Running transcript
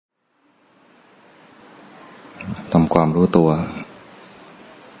ทำความรู้ตัว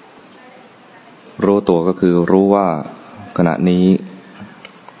รู้ตัวก็คือรู้ว่าขณะนี้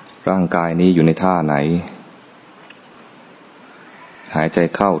ร่างกายนี้อยู่ในท่าไหนหายใจ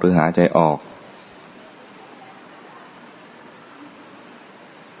เข้าหรือหายใจออก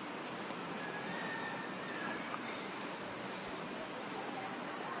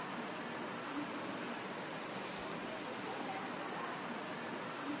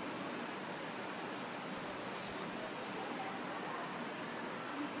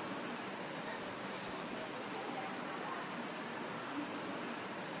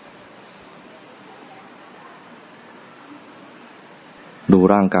ดู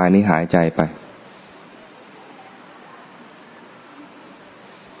ร่างกายนี้หายใจไป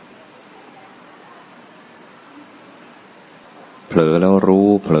เผลอแล้วรู้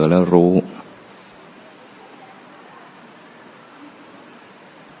เผลอแล้วรู้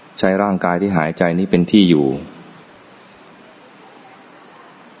ใช้ร่างกายที่หายใจนี้เป็นที่อยู่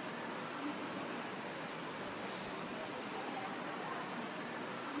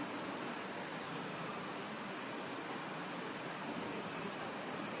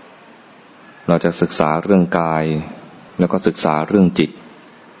เราจะศึกษาเรื่องกายแล้วก็ศึกษาเรื่องจิต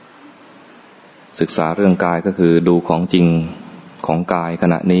ศึกษาเรื่องกายก็คือดูของจริงของกายข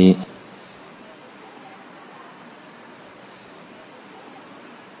ณะนี้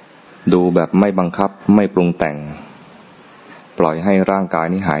ดูแบบไม่บังคับไม่ปรุงแต่งปล่อยให้ร่างกาย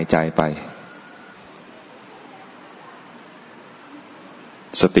นี้หายใจไป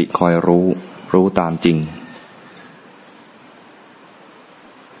สติคอยรู้ตามจริง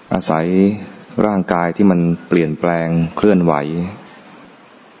อาศัยร่างกายที่มันเปลี่ยนแปลงเคลื่อนไหว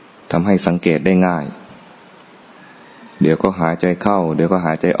ทำให้สังเกตได้ง่ายเดี๋ยวก็หายใจเข้าเดี๋ยวก็ห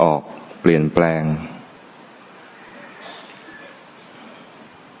ายใจออกเปลี่ยนแปลง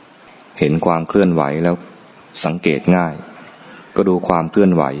เห็นความเคลื่อนไหวแล้วสังเกตง่ายก็ดูความเคลื่อ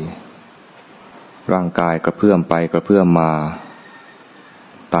นไหวร่างกายกระเพื่อมไปกระเพื่อมมา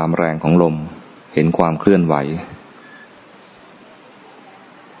ตามแรงของลมเห็นความเคลื่อนไหว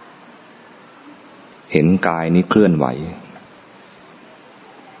เห็นกายนี้เคลื่อนไหว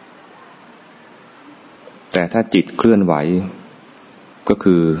แต่ถ้าจิตเคลื่อนไหวก็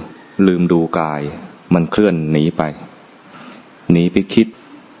คือลืมดูกายมันเคลื่อนหนีไปคิด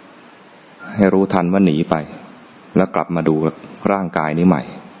ให้รู้ทันว่าหนีไปแล้วกลับมาดูร่างกายนี้ใหม่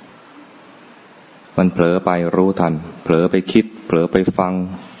มันเผลอไปรู้ทันเผลอไปคิดเผลอไปฟัง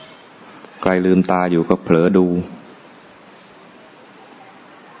ใครลืมตาอยู่ก็เผลอดู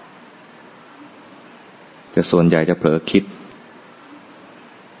แต่ส่วนใหญ่จะเผลอคิด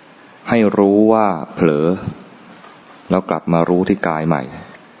ให้รู้ว่าเผลอแล้วกลับมารู้ที่กายใหม่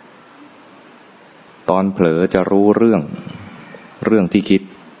ตอนเผลอจะรู้เรื่องที่คิด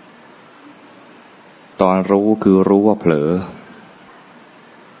ตอนรู้คือรู้ว่าเผลอ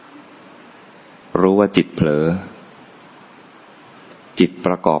รู้ว่าจิตเผลอจิตป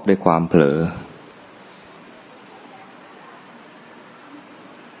ระกอบด้วยความเผลอ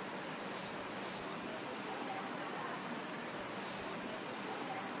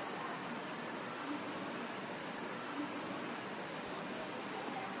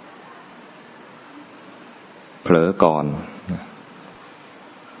เผลอก่อน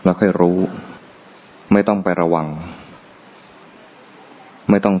แล้วค่อยรู้ไม่ต้องไประวัง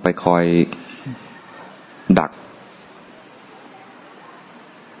ไม่ต้องไปคอยดัก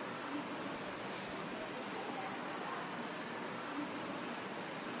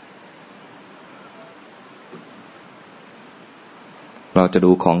เราจะ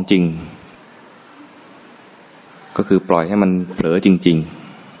ดูของจริงก็คือปล่อยให้มันเผลอจริง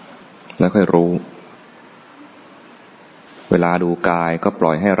ๆแล้วค่อยรู้เวลาดูกายก็ปล่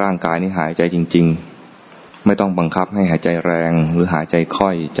อยให้ร่างกายนี้หายใจจริงๆไม่ต้องบังคับให้หายใจแรงหรือหายใจค่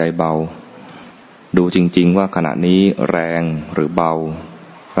อยใจเบาดูจริงๆว่าขณะนี้แรงหรือเบา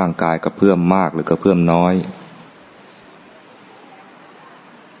ร่างกายกระเพื่อมมากหรือกระเพื่อมน้อย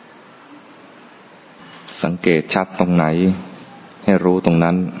สังเกตชัดตรงไหนให้รู้ตรง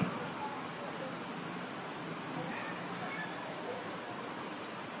นั้น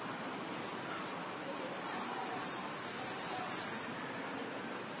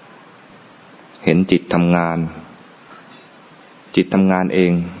เห็นจิตทำงานจิตทำงานเอ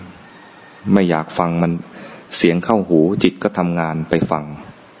งไม่อยากฟังมันเสียงเข้าหูจิตก็ทำงานไปฟัง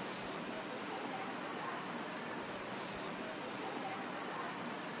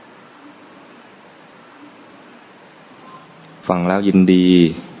ฟังแล้วยินดี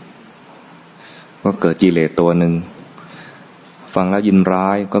ก็เกิดกิเลสตัวหนึ่งฟังแล้วยินร้า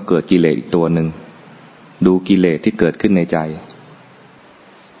ยก็เกิดกิเลสอีกตัวหนึ่งดูกิเลสที่เกิดขึ้นในใจ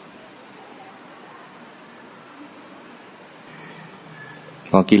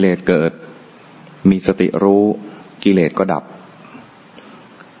พอกิเลสเกิดมีสติรู้กิเลสก็ดับ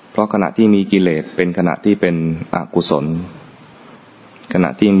เพราะขณะที่มีกิเลสเป็นขณะที่เป็นอกุศลขณะ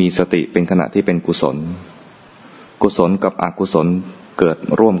ที่มีสติเป็นขณะที่เป็นกุศลกุศลกับอกุศลเกิด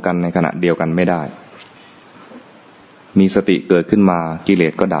ร่วมกันในขณะเดียวกันไม่ได้มีสติเกิดขึ้นมากิเล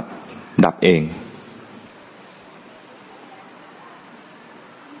สก็ดับเอง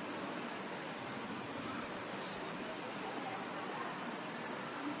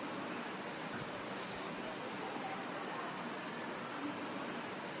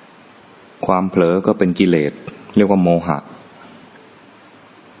ความเผลอก็เป็นกิเลสเรียกว่าโมหะ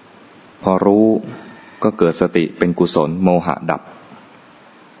พอรู้ก็เกิดสติเป็นกุศลโมหะดับ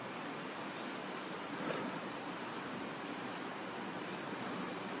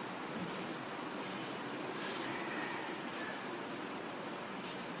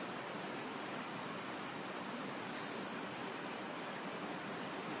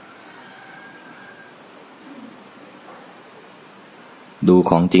ดู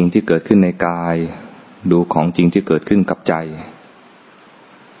ของจริงที่เกิดขึ้นในกายดูของจริงที่เกิดขึ้นกับใจ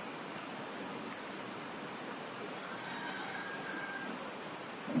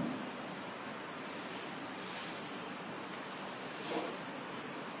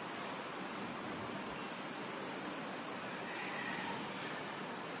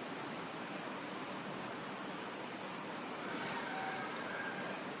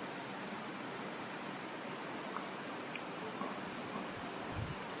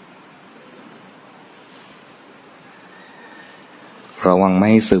ระวังไม่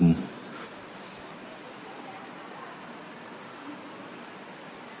ให้ซึม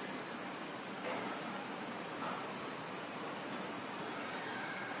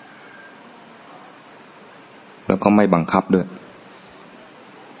แล้วก็ไม่บังคับด้วย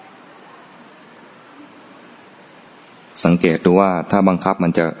สังเกตดูว่าถ้าบังคับมั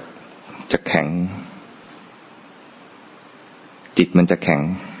นจะแข็งจิตมันจะแข็ง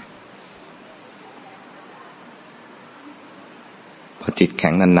พอจิตแข็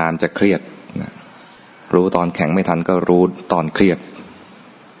งนานๆจะเครียดรู้ตอนแข็งไม่ทันก็รู้ตอนเครียด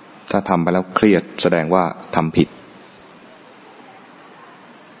ถ้าทำไปแล้วเครียดแสดงว่าทำผิด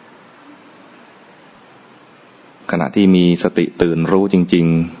ขณะที่มีสติตื่นรู้จริง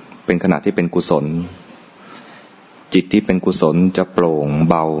ๆเป็นขณะที่เป็นกุศลจิตที่เป็นกุศลจะโปร่ง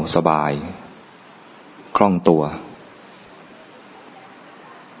เบาสบายคล่องตัว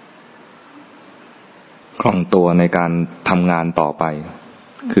ในการทำงานต่อไป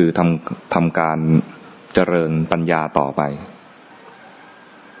คือทำการเจริญปัญญาต่อไป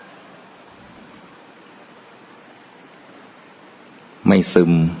ไม่ซึ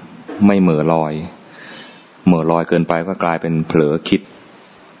มไม่เหม่อลอยเกินไปก็กลายเป็นเผลอคิด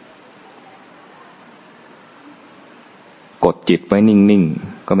กดจิตไว้นิ่ง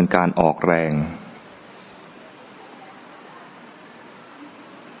ๆก็เป็นการออกแรง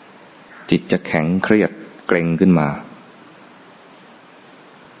จิตจะแข็งเครียดเกร็งขึ้นมา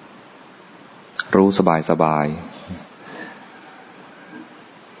รู้สบาย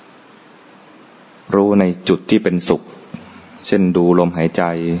รู้ในจุดที่เป็นสุขเช่นดูลมหายใจ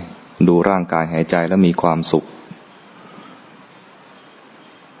ดูร่างกายหายใจแล้วมีความสุข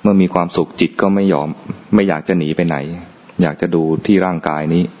เมื่อมีความสุขจิตก็ไม่อยากจะหนีไปไหนอยากจะดูที่ร่างกาย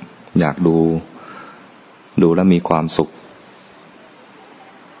นี้อยากดูแล้วมีความสุข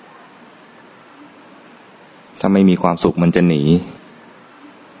ถ้าไม่มีความสุขมันจะหนี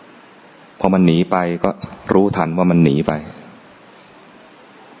พอมันหนีไปก็รู้ทันว่ามันหนีไป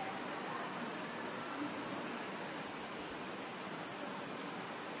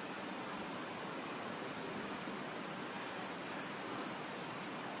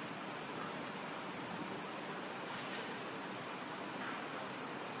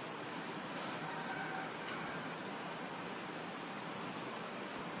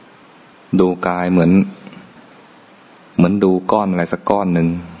ดูกายเหมือนดูก้อนอะไรสักก้อนหนึ่ง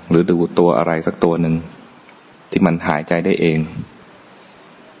หรือดูตัวอะไรสักตัวหนึ่งที่มันหายใจได้เอง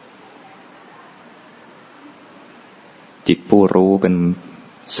จิตผู้รู้เป็น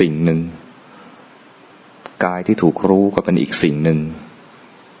สิ่งหนึ่งกายที่ถูกรู้ก็เป็นอีกสิ่งหนึ่ง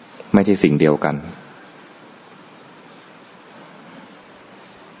ไม่ใช่สิ่งเดียวกัน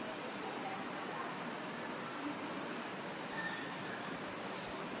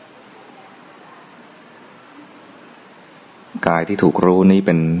กายที่ถูกรู้นี้เ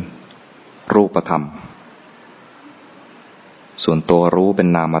ป็นรูปธรรมส่วนตัวรู้เป็น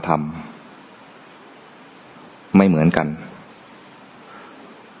นามธรรมไม่เหมือนกัน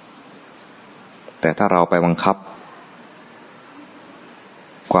แต่ถ้าเราไปบังคับ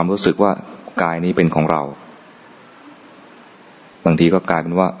ความรู้สึกว่ากายนี้เป็นของเรา บางทีก็กลายเป็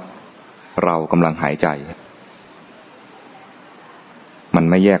นว่าเรากำลังหายใจมัน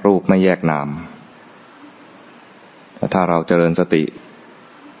ไม่แยกรูปไม่แยกนามแต่ถ้าเราเจริญสติ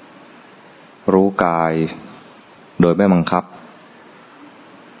รู้กายโดยไม่บังคับ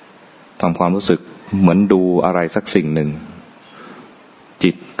ทำความรู้สึกเหมือนดูอะไรสักสิ่งหนึ่ง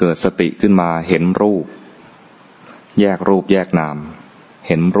จิตเกิดสติขึ้นมาเห็นรูปแยกรูปแยกนามเ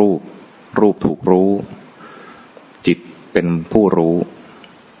ห็นรูปรูปถูกรู้จิตเป็นผู้รู้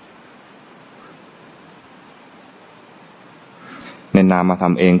ในนามธร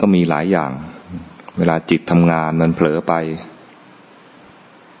รมเองก็มีหลายอย่างเวลาจิตทำงานมันเผลอไป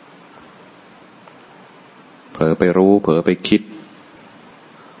รู้เผลอไปคิด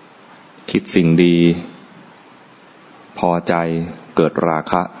สิ่งดีพอใจเกิดรา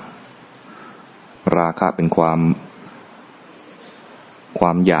คะเป็นคว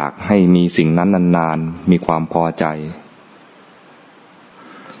ามอยากให้มีสิ่งนั้นนานๆมีความพอใจ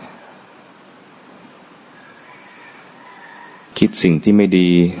คิดสิ่งที่ไม่ดี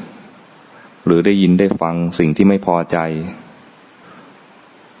หรือได้ยินได้ฟังสิ่งที่ไม่พอใจ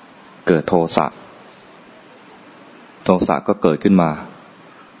เกิดโทสะก็เกิดขึ้นมา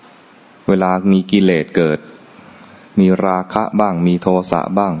เวลามีกิเลสเกิดมีราคะบ้างมีโทสะ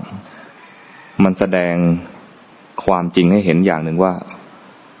บ้างมันแสดงความจริงให้เห็นอย่างหนึ่งว่า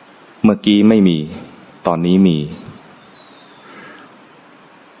เมื่อกี้ไม่มีตอนนี้มี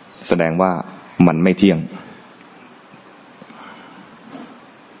แสดงว่ามันไม่เที่ยง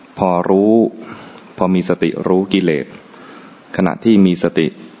พอมีสติรู้กิเลสขณะที่มีสติ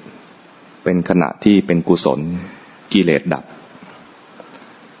เป็นขณะที่เป็นกุศลกิเลสดับ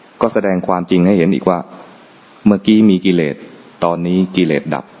ก็แสดงความจริงให้เห็นอีกว่าเมื่อกี้มีกิเลสตอนนี้กิเลส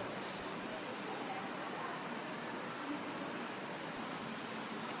ดับ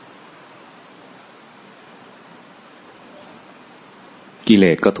กิเล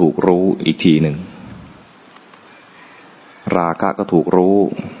สก็ถูกรู้อีกทีหนึ่งราคะก็ถูกรู้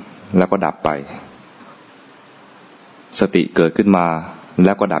แล้วก็ดับไปสติเกิดขึ้นมาแ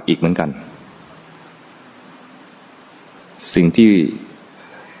ล้วก็ดับอีกเหมือนกันสิ่งที่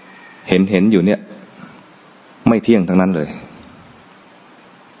เห็นอยู่เนี่ยไม่เที่ยงทั้งนั้นเลย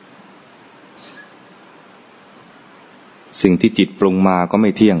สิ่งที่จิตปรุงมาก็ไ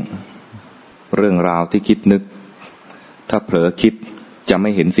ม่เที่ยงเรื่องราวที่คิดนึกถ้าเผลอคิดจะไม่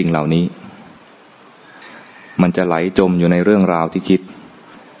เห็นสิ่งเหล่านี้มันจะไหลจมอยู่ในเรื่องราวที่คิด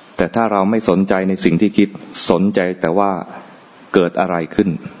แต่ถ้าเราไม่สนใจในสิ่งที่คิดสนใจแต่ว่าเกิดอะไรขึ้น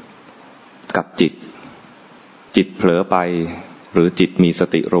กับจิตเผลอไปหรือจิตมีส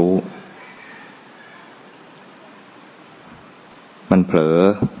ติรู้มันเผลอ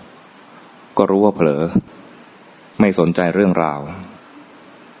ก็รู้ว่าเผลอไม่สนใจเรื่องราว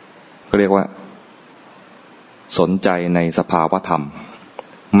ก็เรียกว่าสนใจในสภาวธรรม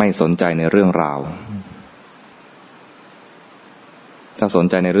ไม่สนใจในเรื่องราวถ้าสน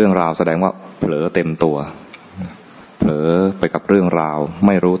ใจในเรื่องราวแสดงว่าเผลอเต็มตัวเผลอไปกับเรื่องราวไ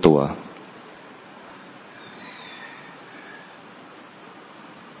ม่รู้ตัว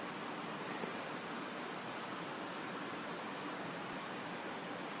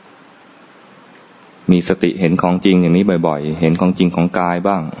มีสติเห็นของจริงอย่างนี้บ่อยๆเห็นของจริงของกาย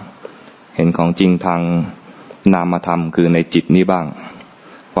บ้างเห็นของจริงทางนามธรรมคือในจิตนี้บ้าง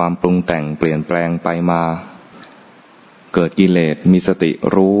ความปรุงแต่งเปลี่ยนแปลงไปมาเกิดกิเลสมีสติ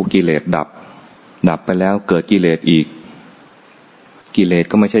รู้กิเลสดับไปแล้วเกิดกิเลสอีกกิเลส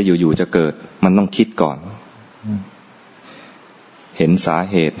ก็ไม่ใช่อยู่ๆจะเกิดมันต้องคิดก่อนเห็นสา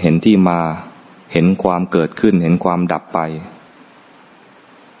เหตุเห็นที่มาเห็นความเกิดขึ้นเห็นความดับไป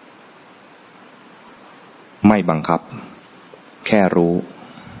ไม่บังคับแค่รู้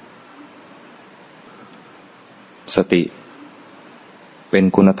สติเป็น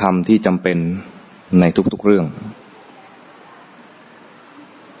คุณธรรมที่จำเป็นในทุกๆเรื่อง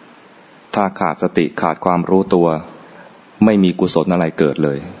ถ้าขาดสติขาดความรู้ตัวไม่มีกุศลอะไรเกิดเล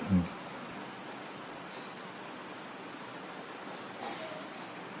ย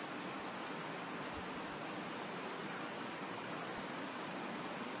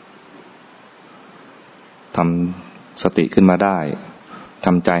ทำสติขึ้นมาได้ท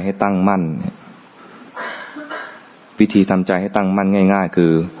ำใจให้ตั้งมั่นวิธีทำใจให้ตั้งมั่นง่ายๆคื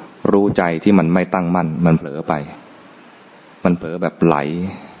อรู้ใจที่มันไม่ตั้งมั่นมันเผลอไปมันเผลอแบบไหล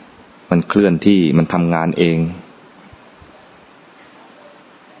มันเคลื่อนที่มันทำงานเอง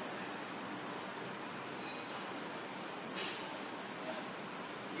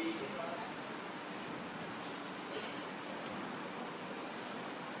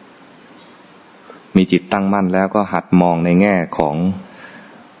มีจิตตั้งมั่นแล้วก็หัดมองในแง่ของ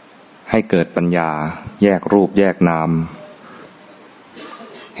ให้เกิดปัญญาแยกรูปแยกนาม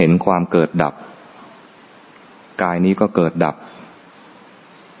เห็นความเกิดดับกายนี้ก็เกิดดับ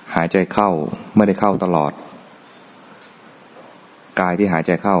หายใจเข้าไม่ได้เข้าตลอดกายที่หายใ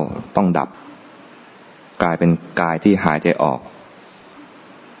จเข้าต้องดับกลายเป็นกายที่หายใจออก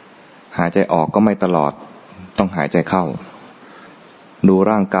หายใจออกก็ไม่ตลอดต้องหายใจเข้าดู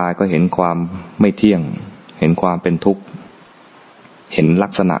ร่างกายก็เห็นความไม่เที่ยงเห็นความเป็นทุกข์เห็นลั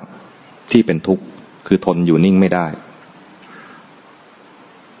กษณะที่เป็นทุกข์คือทนอยู่นิ่งไม่ได้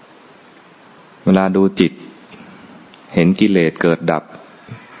เวลาดูจิตเห็นกิเลสเกิดดับ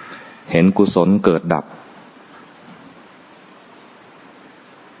เห็นกุศลเกิดดับ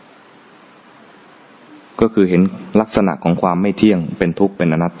ก็คือเห็นลักษณะของความไม่เที่ยงเป็นทุกข์เป็น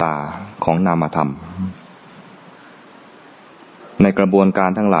อนัตตาของนามธรรมในกระบวนการ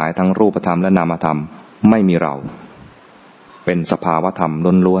ทั้งหลายทั้งรูปธรรมและนามธรรมไม่มีเราเป็นสภาวธรรม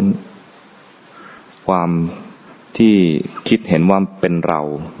ล้วนๆความที่คิดเห็นว่าเป็นเรา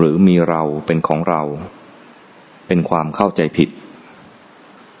หรือมีเราเป็นของเราเป็นความเข้าใจผิด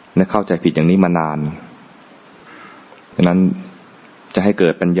และเข้าใจผิดอย่างนี้มานานดังนั้นจะให้เกิ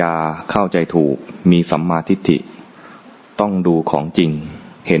ดปัญญาเข้าใจถูกมีสัมมาทิฏฐิต้องดูของจริง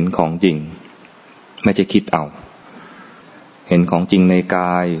เห็นของจริงไม่ใช่คิดเอาเห็นของจริงในก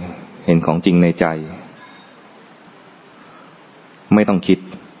ายเห็นของจริงในใจไม่ต้องคิด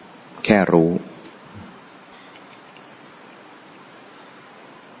แค่รู้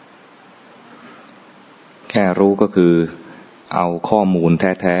แค่รู้ก็คือเอาข้อมูลแ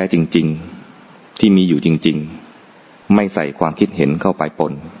ท้ๆจริงๆที่มีอยู่จริงๆไม่ใส่ความคิดเห็นเข้าไปป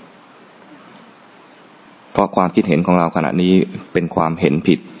นเพราะความคิดเห็นของเราขณะนี้เป็นความเห็น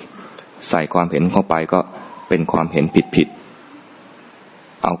ผิดใส่ความเห็นเข้าไปก็เป็นความเห็นผิด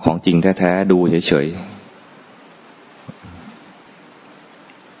เอาของจริงแท้ๆดูเฉยๆ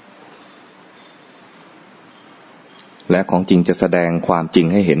และของจริงจะแสดงความจริง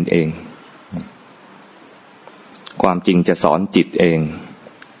ให้เห็นเองความจริงจะสอนจิตเอง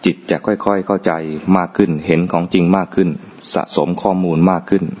จิตจะค่อยๆเข้าใจมากขึ้นเห็นของจริงมากขึ้นสะสมข้อมูลมาก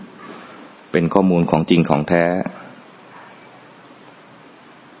ขึ้นเป็นข้อมูลของจริงของแท้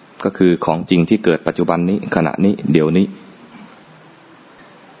ก็คือของจริงที่เกิดปัจจุบันนี้ขณะนี้เดี๋ยวนี้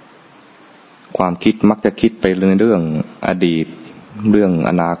ความคิดมักจะคิดไปเรื่องอดีตเรื่อง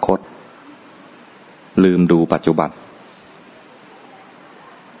อนาคตลืมดูปัจจุบัน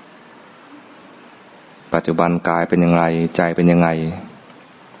ปัจจุบันกายเป็นอย่างไรใจเป็นยังไง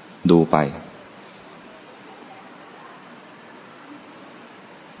ดูไป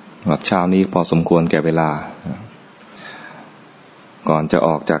แบบเช้านี้พอสมควรแก่เวลาก่อนจะอ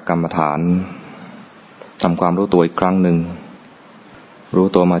อกจากกรรมฐานทำความรู้ตัวอีกครั้งหนึ่งรู้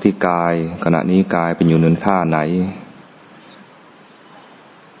ตัวมาที่กายขณะนี้กายเป็นอยู่ในท่าไหน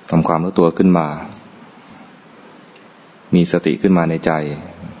ทำความรู้ตัวขึ้นมามีสติขึ้นมาในใจ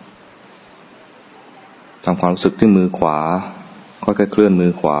ทำความรู้สึกที่มือขวาค่อยๆเคลื่อนมื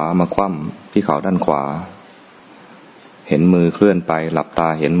อขวามาคว่ำที่เข่าด้านขวาเห็นมือเคลื่อนไปหลับตา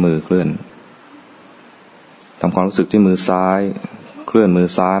เห็นมือเคลื่อนทำความรู้สึกที่มือซ้ายเคลื่อนมือ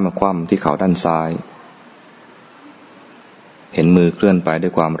ซ้ายมาคว่ำที่เข่าด้านซ้ายเห็นมือเคลื่อนไปด้ว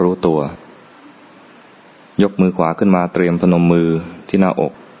ยความรู้ตัวยกมือขวาขึ้นมาเตรียมพนมมือที่หน้าอ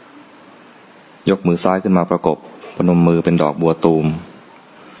กยกมือซ้ายขึ้นมาประกบพนมมือเป็นดอกบัวตูม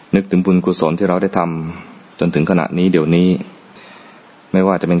นึกถึงบุญกุศลที่เราได้ทำจนถึงขณะนี้เดี๋ยวนี้ไม่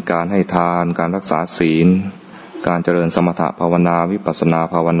ว่าจะเป็นการให้ทานการรักษาศีลการเจริญสมถะภาวนาวิปัสสนา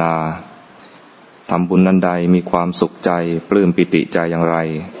ภาวนาทำบุญนั้นใดมีความสุขใจปลื้มปิติใจอย่างไร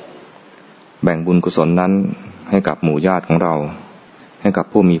แบ่งบุญกุศลนั้นให้กับหมู่ญาติของเราให้กับ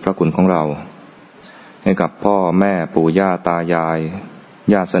ผู้มีพระคุณของเราให้กับพ่อแม่ปู่ย่าตายาย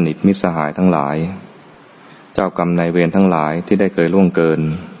ญาติสนิทมิตรสหายทั้งหลายเจ้ากรรมนายเวรทั้งหลายที่ได้เคยล่วงเกิน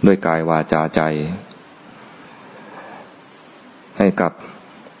ด้วยกายวาจาใจให้กับ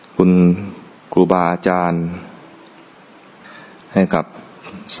คุณครูบาอาจารย์ให้กับ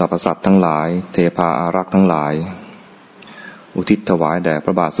สรรพสัตว์ทั้งหลายเทพาอารักษ์ทั้งหลายอุทิศถวายแด่พ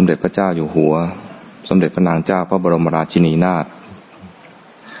ระบาทสมเด็จพระเจ้าอยู่หัวสมเด็จพระนางเจ้าพระบรมราชินีนาถ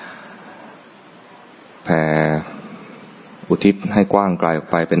แผ่อุทิศให้กว้างไกลออก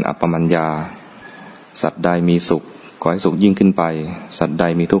ไปเป็นอัปปมัญญาสัตว์ใดมีสุขขอให้สุขยิ่งขึ้นไปสัตว์ใด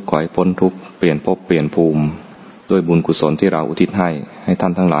มีทุกข์ขอให้พ้นทุกข์เปลี่ยนภพเปลี่ยนภูมิด้วยบุญกุศลที่เราอุทิศให้ท่า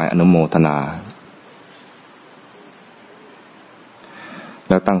นทั้งหลายอนุโมทนา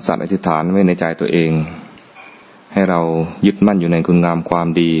แล้วตั้งสัตย์อธิษฐานไว้ในใจตัวเองให้เรายึดมั่นอยู่ในคุณงามความ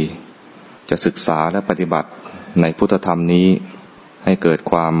ดีจะศึกษาและปฏิบัติในพุทธธรรมนี้ให้เกิด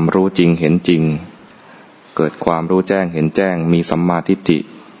ความรู้จริงเห็นจริงเกิดความรู้แจ้งเห็นแจ้งมีสัมมาทิฏฐิ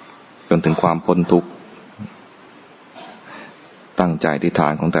จนถึงความพ้นทุกข์ต ตั้งใจอธิษฐา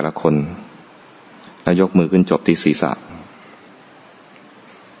นของแต่ละคนแล้วยกมือขึ้นจบที่ศีรษะ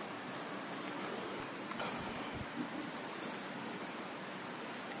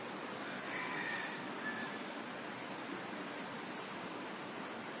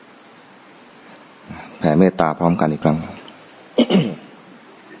แผ่เมตตาพร้อมกันอีกครั้ง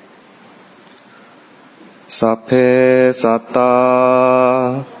สัพเพสัตตา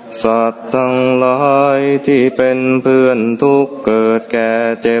สัตว์ทั้งหลายที่เป็นเพื่อนทุกข์เกิดแก่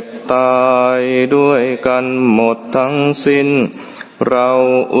เจ็บตายด้วยกันหมดทั้งสิ้นเรา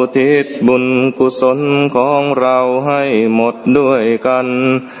อุทิศบุญกุศลของเราให้หมดด้วยกัน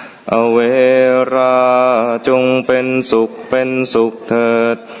อเวราจงเป็นสุขเถิ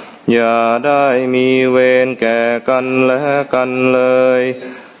ดอย่าได้มีเวรแก่กันและกันเลย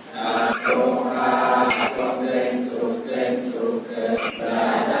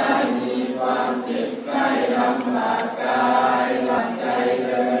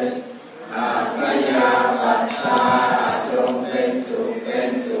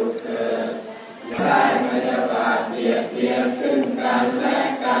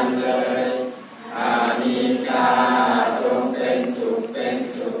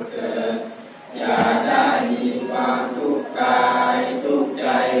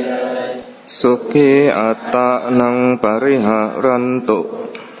สุขีอัตตะนังปริหารันตุ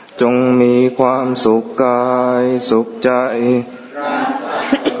จงมีความสุขกายสุขใจรักษา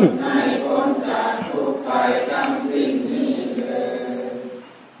ตนให้